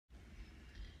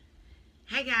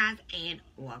Hey guys, and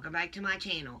welcome back to my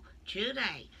channel.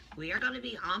 Today we are going to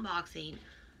be unboxing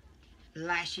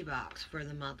Lashy Box for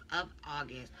the month of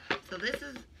August. So this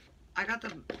is, I got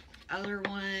the other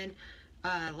one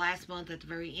last month at the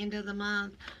very end of the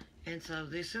month, and so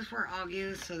this is for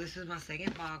August. So this is my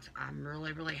second box. I'm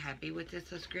really happy with this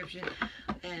subscription,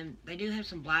 and they do have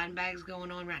some blind bags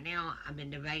going on right now. I've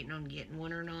been debating on getting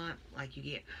one or not. Like you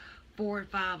get 4 or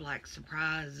 5 like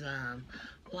surprise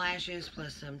lashes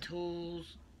plus some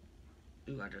tools.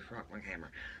 Ooh, I just rocked my camera.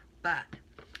 But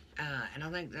and I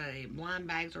think the blind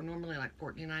bags are normally like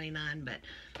 $14.99, but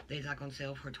these like on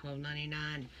sale for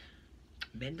 $12.99.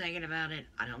 Been thinking about it.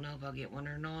 I don't know if I'll get one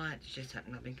or not. It's just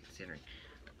something I've been considering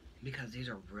because these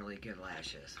are really good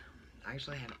lashes. I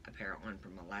actually have a pair on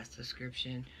from my last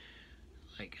subscription.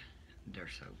 Like, they're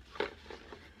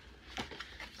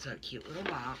so cute little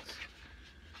box.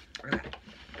 Okay,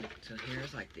 so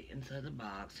here's like the inside of the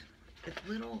box. It's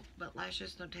little, but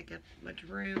lashes don't take up much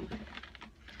room.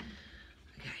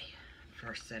 Okay,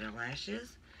 first set of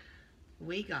lashes.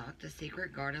 We got the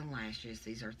Secret Garden lashes.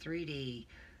 These are 3D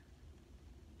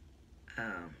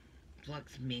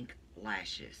Flux Mink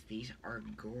lashes. These are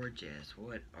gorgeous.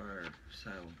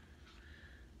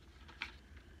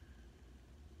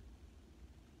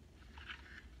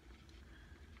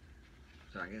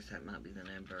 So I guess that might be the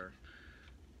number.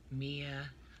 Mia,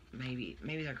 maybe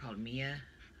they're called Mia.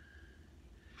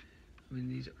 I mean,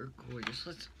 these are gorgeous.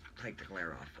 Let's take the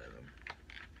glare off of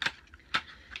them.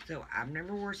 So, I've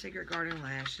never wore Secret Garden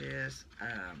lashes,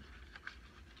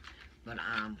 but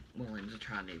I'm willing to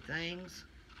try new things.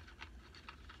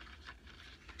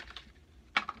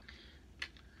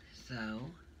 So,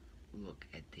 look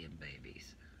at them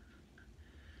babies.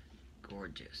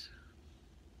 Gorgeous.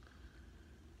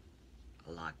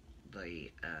 I like the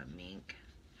mink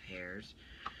hairs.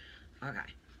 Okay,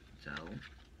 so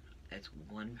that's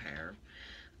one pair.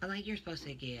 I think you're supposed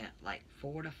to get like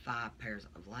 4 to 5 pairs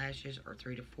of lashes, or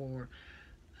 3 to 4.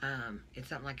 It's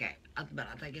something like that, but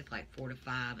I think it's like 4 to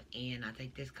 5, and I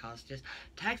think this costs just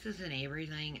taxes and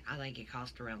everything. I think it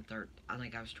cost around I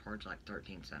think I was charged like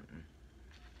 13 something.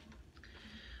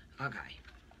 Okay,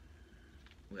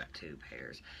 we got 2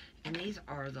 pairs, and these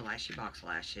are the Lashy Box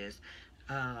lashes.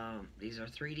 These are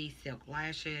 3D silk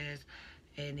lashes,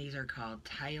 and these are called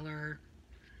Taylor.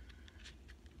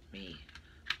 Let me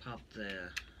pop the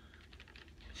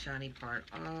shiny part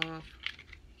off.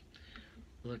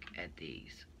 Look at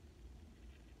these.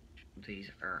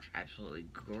 These are absolutely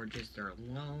gorgeous. They're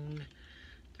long.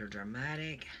 They're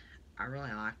dramatic. I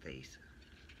really like these.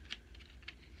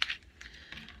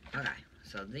 Okay,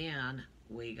 so then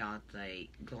we got the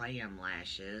Glam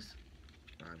lashes.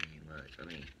 I mean, look, let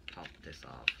me pop this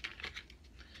off.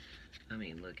 I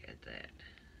mean, look at that.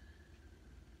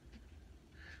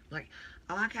 Like,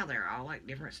 I like how they're all like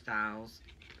different styles.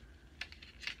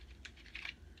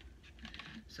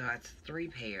 So that's 3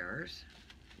 pairs.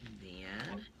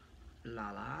 Then,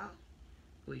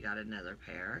 we got another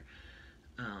pair.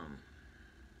 I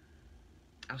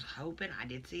was hoping, I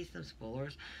did see some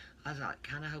spoilers. I was like,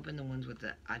 kind of hoping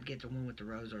I'd get the one with the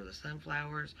rose or the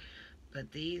sunflowers.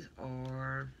 But these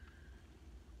are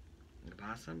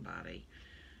by somebody.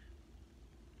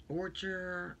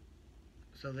 Orchard.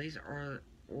 So these are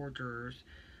Orchards.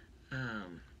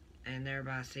 And they're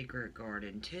by Secret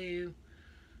Garden too.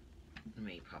 Let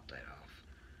me pop that off.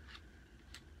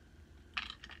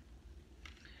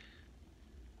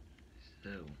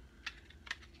 So,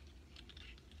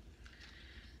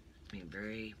 I mean,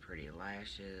 very pretty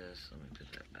lashes. Let me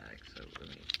put that back so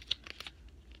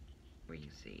where you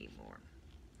can see more.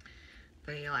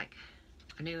 But yeah, like,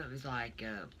 I knew it was like,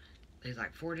 there's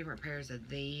like 4 different pairs of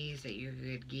these that you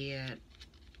could get.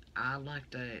 I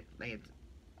liked they had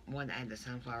one that had the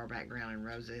sunflower background and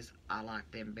roses. I like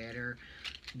them better.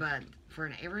 But for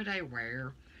an everyday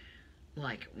wear,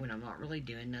 like when I'm not really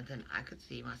doing nothing, I could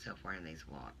see myself wearing these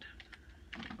a lot.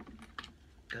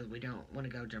 Because we don't want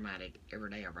to go dramatic every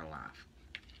day of our life.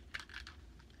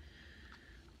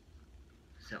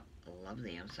 So, I love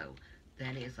them. So,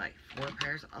 that is like 4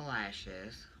 pairs of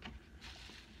lashes.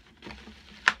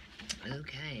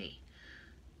 Okay.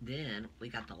 Then, we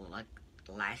got the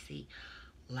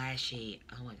Lashy,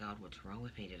 oh my god, what's wrong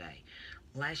with me today?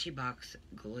 Lashy Box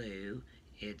glue.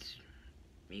 You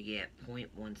get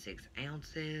 0.16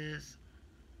 ounces.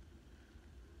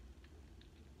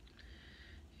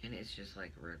 And it's just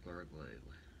like regular glue.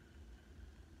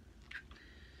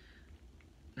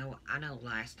 No, I know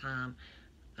last time,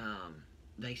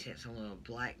 they sent some little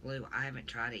black glue. I haven't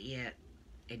tried it yet.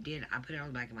 I put it on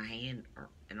the back of my hand,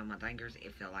 and on my fingers,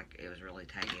 it felt like it was really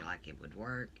tacky, like it would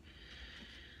work.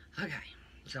 Okay,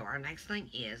 So our next thing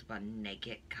is by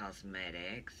Naked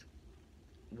Cosmetics.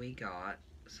 We got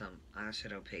some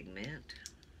eyeshadow pigment.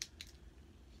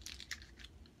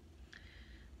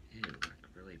 Ooh, like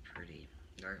really pretty.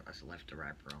 Let's left the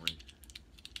wrapper on.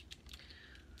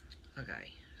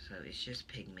 Okay, so it's just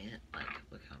pigment. Like,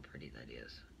 look how pretty that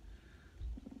is.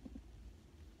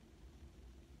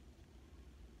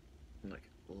 Like,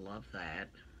 love that.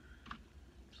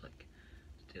 It's like,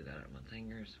 still got it on my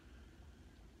fingers.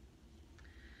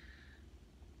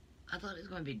 I thought it was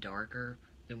going to be darker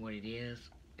than what it is.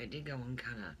 It did go on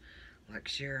kind of like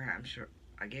sheer.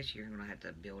 I guess you're going to have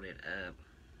to build it up.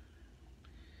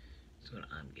 That's what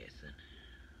I'm guessing.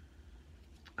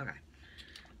 Okay.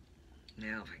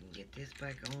 Now, if I can get this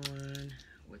back on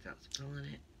without spilling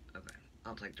it. Okay.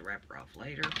 I'll take the wrapper off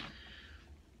later.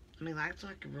 I mean, that's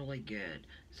like really good.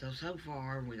 So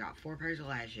far, we got 4 pairs of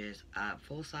lashes, a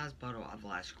full-size bottle of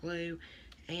lash glue,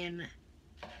 and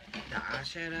the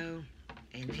eyeshadow.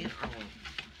 And then,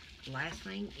 last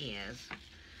thing is,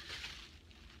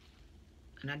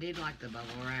 and I did like the bubble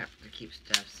wrap to keep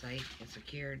stuff safe and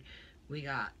secured. We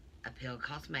got Appeal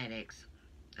Cosmetics,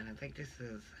 and I think this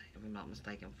is, if I'm not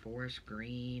mistaken, Forest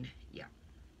Green. Yeah,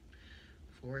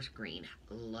 Forest Green.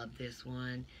 Love this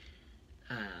one.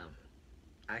 I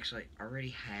actually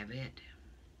already have it.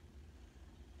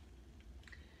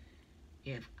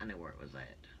 If I know where it was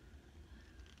at.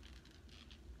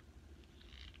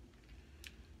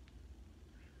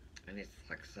 And it's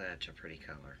like such a pretty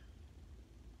color.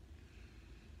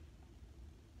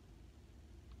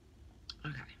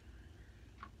 Okay.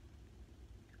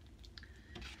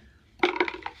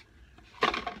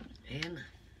 And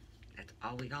that's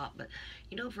all we got. But,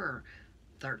 you know, for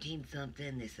 13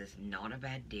 something, this is not a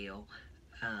bad deal.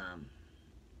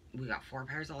 We got 4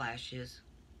 pairs of lashes.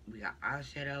 We got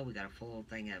eyeshadow. We got a full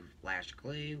thing of lash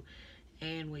glue.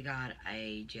 And we got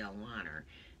a gel liner.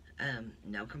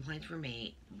 No complaints from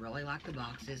me. Really like the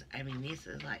boxes. I mean, this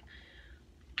is like,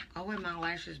 I'll let my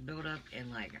lashes build up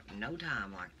in like no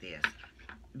time like this.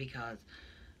 Because,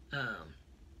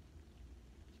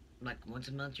 like once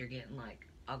a month you're getting like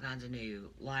all kinds of new,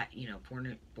 like, you know,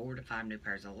 4 to 5 new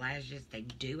pairs of lashes. They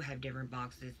do have different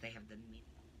boxes. They have the mini.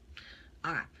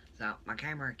 Alright, so my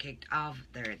camera kicked off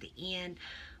there at the end.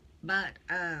 But,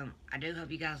 I do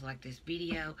hope you guys like this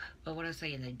video. But what I was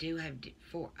saying, they do have,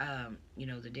 you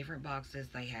know, the different boxes.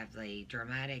 They have the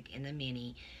dramatic and the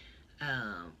mini,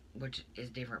 which is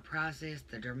different prices.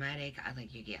 The dramatic, I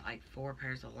think you get like 4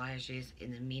 pairs of lashes.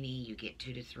 In the mini, you get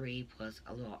 2 to 3 plus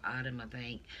a little item, I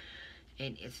think.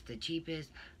 And it's the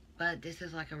cheapest. But this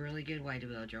is like a really good way to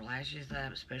build your lashes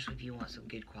up, especially if you want some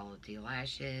good quality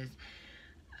lashes.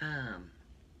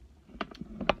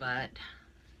 But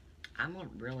I'm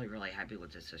really, really happy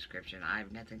with this subscription. I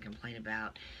have nothing to complain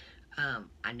about.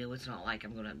 I know it's not like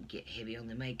I'm going to get heavy on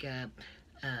the makeup,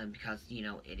 because, you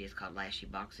know, it is called Lashy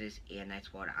Boxes, and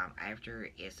that's what I'm after,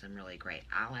 is some really great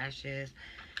eyelashes.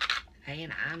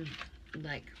 And I'm,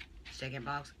 like, second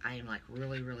box, I am, like,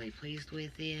 really, really pleased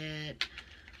with it.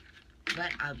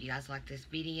 But I hope you guys liked this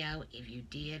video. If you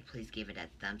did, please give it a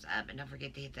thumbs up. And don't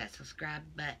forget to hit that subscribe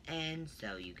button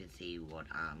so you can see what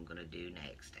I'm going to do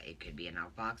next. It could be an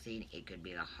unboxing. It could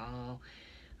be a haul.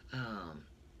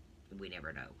 We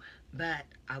never know. But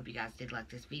I hope you guys did like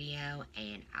this video.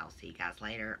 And I'll see you guys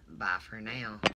later. Bye for now.